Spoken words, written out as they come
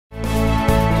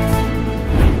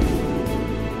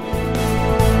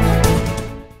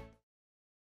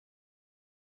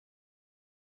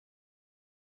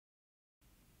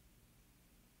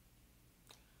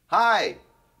Hi,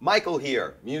 Michael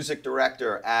here, music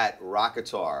director at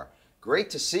Rockatar. Great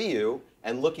to see you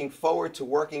and looking forward to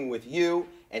working with you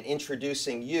and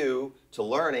introducing you to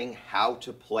learning how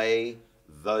to play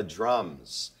the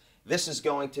drums. This is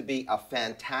going to be a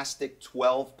fantastic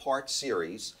 12-part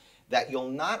series that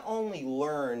you'll not only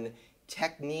learn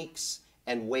techniques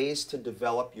and ways to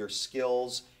develop your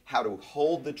skills, how to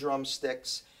hold the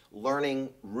drumsticks, learning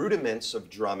rudiments of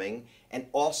drumming, and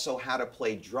also how to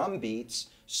play drum beats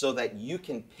so that you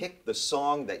can pick the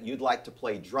song that you'd like to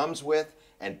play drums with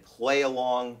and play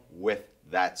along with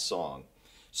that song.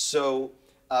 So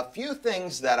a few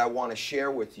things that I want to share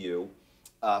with you.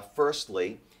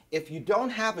 Firstly, if you don't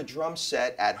have a drum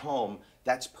set at home,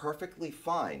 that's perfectly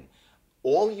fine.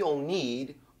 All you'll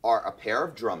need are a pair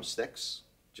of drumsticks,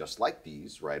 just like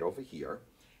these right over here,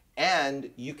 and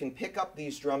you can pick up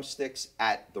these drumsticks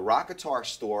at the Rockatar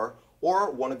store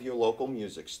or one of your local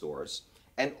music stores.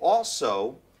 And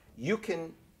also, you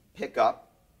can pick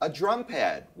up a drum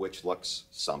pad, which looks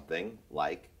something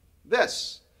like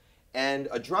this. And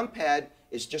a drum pad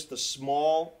is just a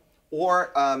small,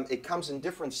 or it comes in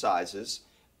different sizes,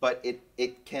 but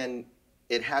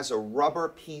it has a rubber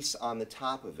piece on the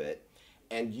top of it,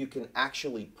 and you can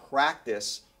actually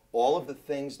practice all of the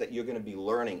things that you're going to be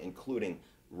learning, including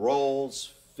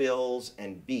rolls, fills,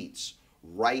 and beats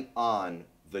right on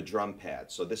the drum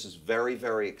pad. So this is very,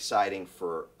 very exciting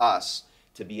for us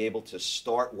to be able to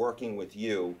start working with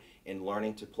you in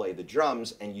learning to play the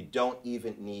drums, and you don't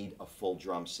even need a full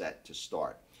drum set to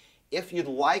start. If you'd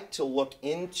like to look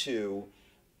into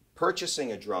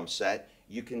purchasing a drum set,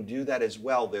 you can do that as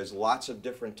well. There's lots of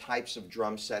different types of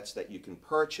drum sets that you can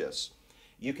purchase.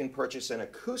 You can purchase an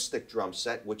acoustic drum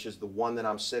set, which is the one that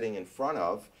I'm sitting in front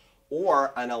of,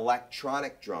 or an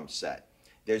electronic drum set.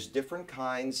 There's different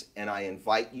kinds, and I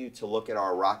invite you to look at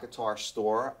our Rockatar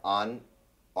store on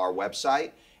our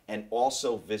website and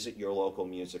also visit your local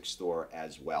music store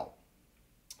as well.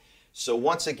 So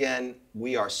once again,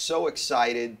 we are so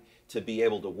excited to be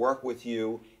able to work with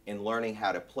you in learning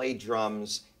how to play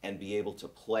drums and be able to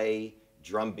play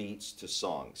drum beats to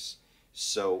songs.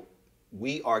 So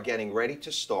we are getting ready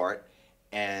to start,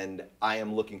 and I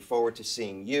am looking forward to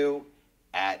seeing you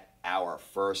at our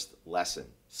first lesson.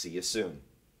 See you soon.